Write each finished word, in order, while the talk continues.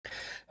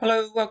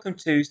Hello, welcome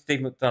to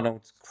Steve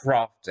McDonald's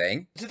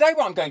Crafting. Today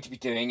what I'm going to be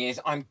doing is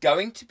I'm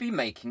going to be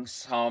making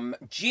some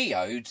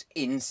geodes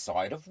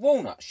inside of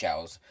walnut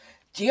shells.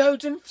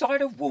 Geodes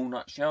inside of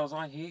walnut shells,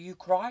 I hear you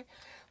cry?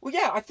 Well,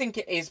 yeah, I think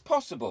it is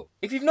possible.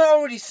 If you've not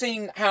already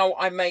seen how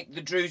I make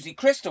the druzy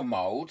crystal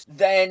mould,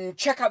 then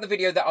check out the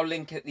video that I'll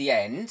link at the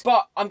end.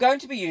 But I'm going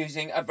to be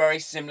using a very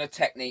similar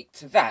technique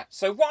to that.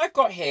 So what I've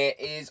got here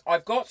is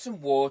I've got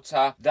some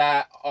water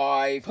that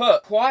I've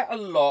put quite a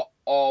lot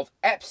of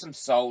Epsom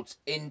salts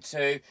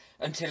into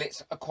until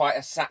it's quite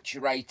a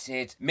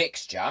saturated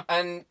mixture,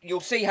 and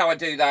you'll see how I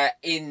do that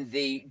in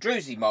the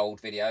druzy mould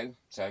video,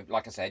 so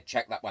like I said,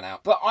 check that one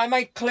out. But I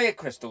made clear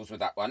crystals with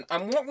that one,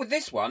 and what with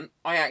this one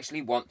I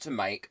actually want to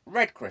make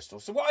red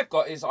crystals. So what I've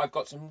got is I've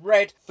got some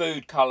red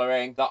food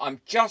colouring that I'm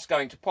just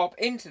going to pop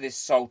into this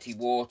salty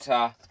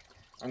water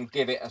and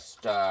give it a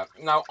stir.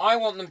 Now I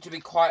want them to be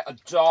quite a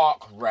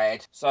dark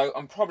red, so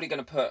I'm probably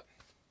going to put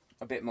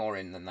a bit more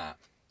in than that.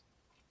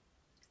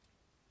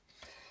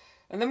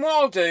 And then what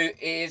I'll do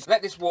is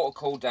let this water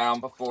cool down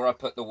before I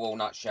put the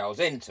walnut shells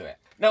into it.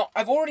 Now,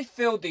 I've already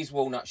filled these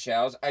walnut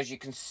shells, as you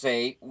can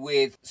see,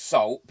 with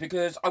salt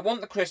because I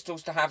want the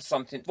crystals to have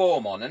something to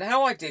form on. And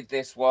how I did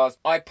this was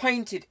I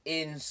painted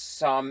in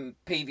some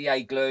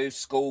PVA glue,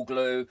 school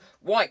glue,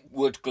 white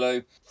wood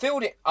glue,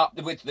 filled it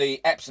up with the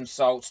Epsom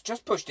salts,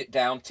 just pushed it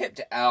down, tipped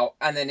it out,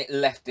 and then it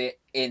left it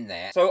in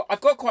there. So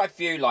I've got quite a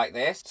few like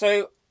this.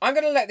 So I'm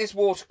going to let this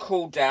water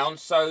cool down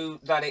so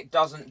that it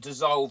doesn't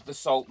dissolve the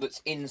salt that's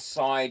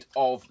inside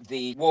of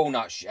the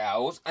walnut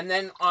shells. And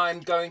then I'm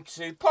going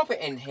to pop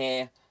it in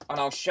here and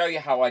I'll show you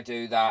how I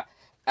do that.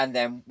 And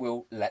then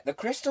we'll let the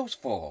crystals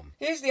form.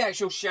 Here's the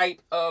actual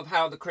shape of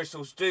how the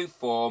crystals do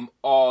form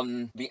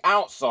on the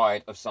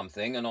outside of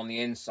something and on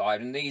the inside.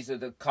 And these are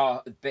the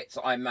bits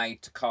that I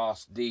made to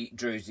cast the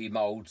druzy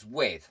moulds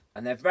with.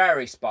 And they're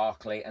very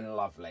sparkly and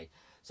lovely.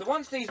 So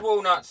once these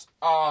walnuts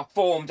are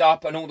formed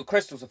up and all the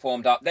crystals are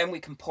formed up, then we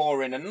can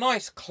pour in a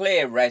nice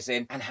clear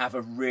resin and have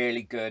a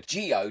really good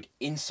geode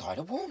inside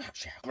a walnut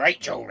shell. Great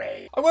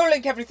jewellery! I will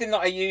link everything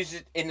that I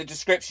use in the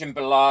description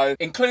below,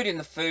 including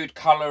the food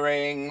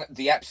colouring,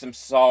 the Epsom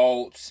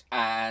salts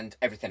and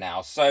everything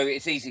else. So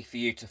it's easy for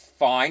you to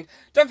find.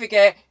 Don't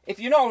forget, if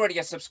you're not already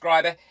a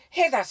subscriber,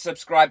 hit that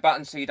subscribe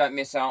button so you don't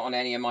miss out on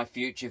any of my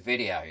future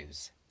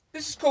videos.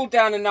 This has cooled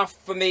down enough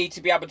for me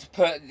to be able to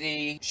put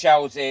the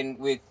shells in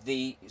with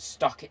the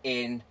stuck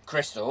in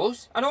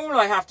crystals. And all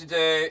I have to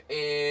do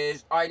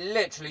is I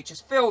literally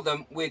just fill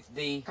them with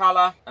the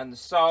colour and the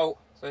salt.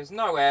 So there's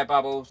no air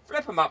bubbles.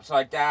 Flip them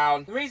upside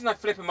down. The reason I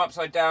flip them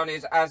upside down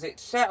is as it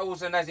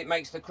settles and as it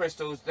makes the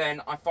crystals,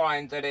 then I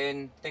find that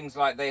in things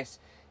like this,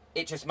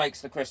 it just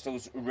makes the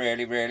crystals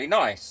really, really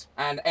nice.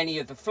 And any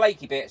of the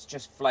flaky bits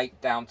just flake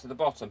down to the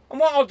bottom. And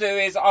what I'll do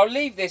is I'll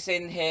leave this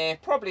in here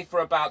probably for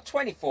about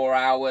 24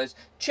 hours.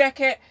 Check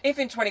it. If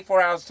in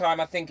 24 hours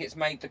time I think it's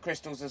made the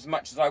crystals as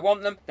much as I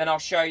want them, then I'll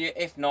show you.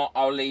 If not,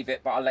 I'll leave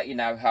it, but I'll let you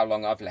know how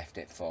long I've left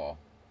it for.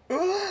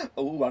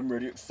 Oh, I'm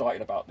really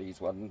excited about these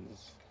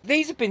ones.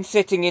 These have been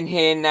sitting in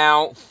here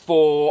now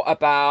for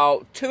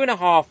about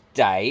 2.5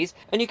 days.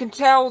 And you can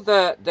tell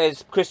that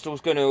there's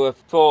crystals going to have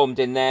formed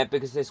in there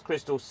because there's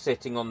crystals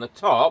sitting on the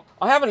top.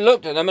 I haven't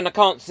looked at them and I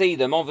can't see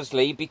them,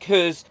 obviously,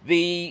 because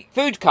the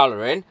food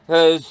colouring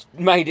has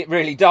made it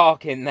really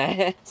dark in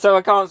there. So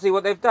I can't see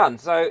what they've done.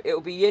 So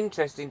it'll be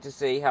interesting to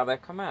see how they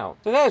come out.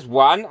 So there's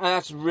one, and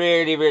that's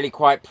really, really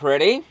quite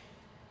pretty.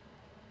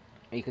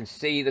 You can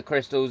see the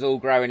crystals all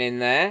growing in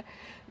there.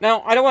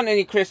 Now, I don't want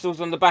any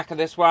crystals on the back of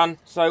this one,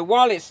 so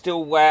while it's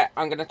still wet,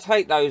 I'm going to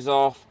take those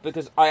off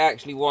because I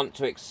actually want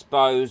to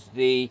expose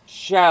the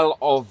shell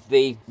of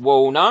the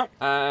walnut.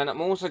 And I'm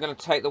also going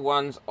to take the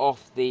ones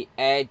off the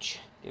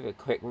edge, give it a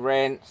quick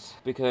rinse,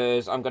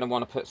 because I'm going to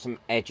want to put some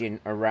edging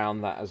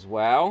around that as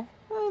well.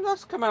 Well,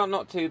 that's come out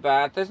not too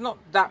bad. There's not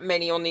that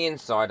many on the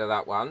inside of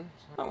that one.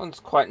 That one's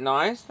quite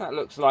nice. That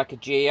looks like a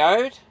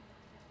geode.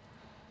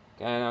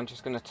 And I'm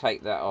just going to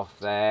take that off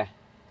there.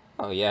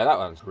 Oh yeah, that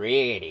one's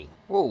pretty.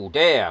 Oh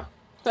dear.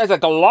 There's a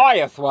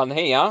Goliath one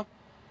here.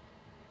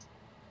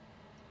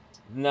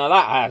 Now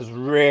that has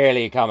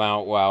really come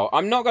out well.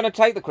 I'm not going to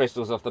take the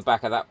crystals off the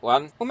back of that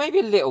one. Or maybe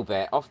a little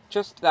bit off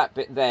just that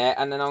bit there.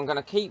 And then I'm going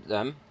to keep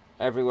them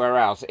everywhere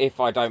else if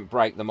I don't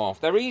break them off.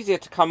 They're easier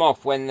to come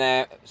off when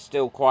they're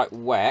still quite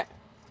wet.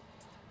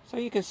 So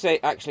you can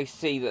actually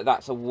see that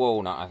that's a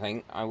walnut, I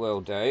think. I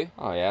will do.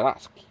 Oh yeah,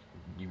 that's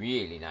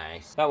really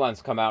nice. That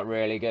one's come out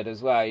really good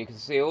as well. You can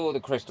see all the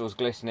crystals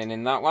glistening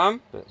in that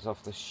one. Bits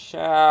off the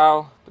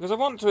shell because I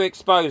want to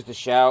expose the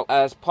shell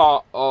as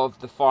part of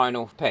the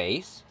final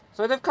piece.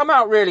 So they've come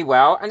out really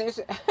well, and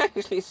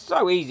it's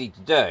so easy to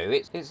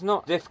do. It's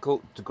not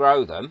difficult to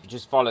grow them. You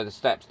just follow the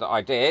steps that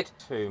I did.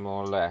 2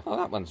 more left. Oh,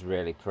 that one's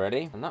really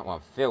pretty, and that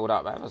one filled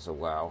up ever so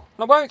well.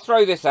 And I won't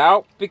throw this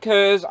out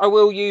because I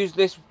will use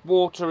this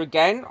water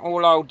again.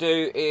 All I'll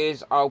do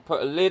is I'll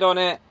put a lid on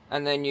it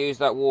and then use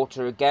that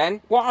water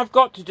again. What I've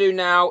got to do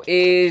now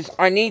is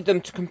I need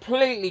them to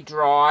completely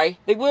dry.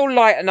 They will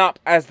lighten up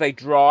as they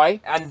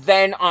dry, and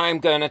then I'm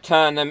going to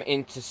turn them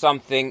into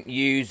something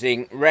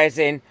using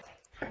resin.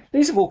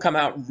 These have all come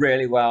out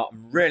really well.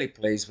 I'm really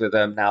pleased with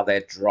them. Now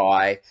they're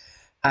dry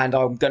and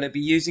I'm going to be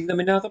using them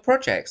in other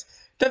projects.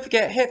 Don't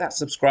forget, hit that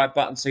subscribe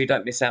button so you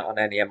don't miss out on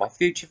any of my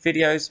future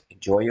videos.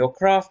 Enjoy your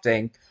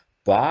crafting.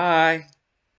 Bye.